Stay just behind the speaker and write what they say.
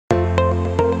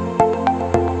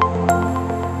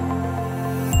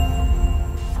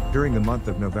During the month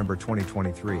of November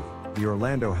 2023, the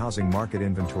Orlando housing market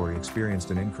inventory experienced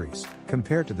an increase,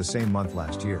 compared to the same month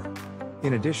last year.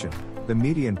 In addition, the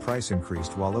median price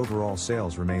increased while overall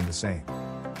sales remained the same.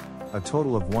 A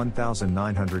total of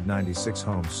 1,996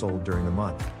 homes sold during the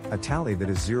month, a tally that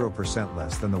is 0%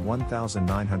 less than the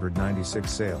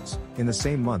 1,996 sales in the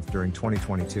same month during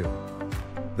 2022.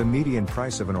 The median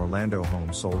price of an Orlando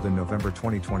home sold in November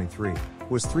 2023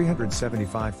 was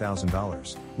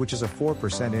 $375,000, which is a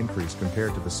 4% increase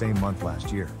compared to the same month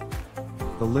last year.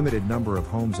 The limited number of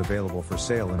homes available for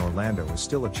sale in Orlando is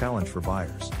still a challenge for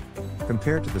buyers.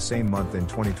 Compared to the same month in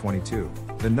 2022,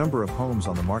 the number of homes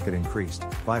on the market increased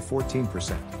by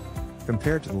 14%.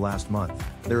 Compared to the last month,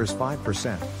 there is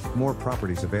 5% more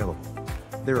properties available.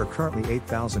 There are currently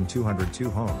 8,202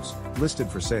 homes listed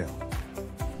for sale.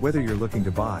 Whether you're looking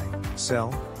to buy, sell,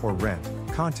 or rent,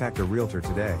 contact a realtor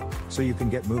today so you can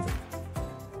get moving.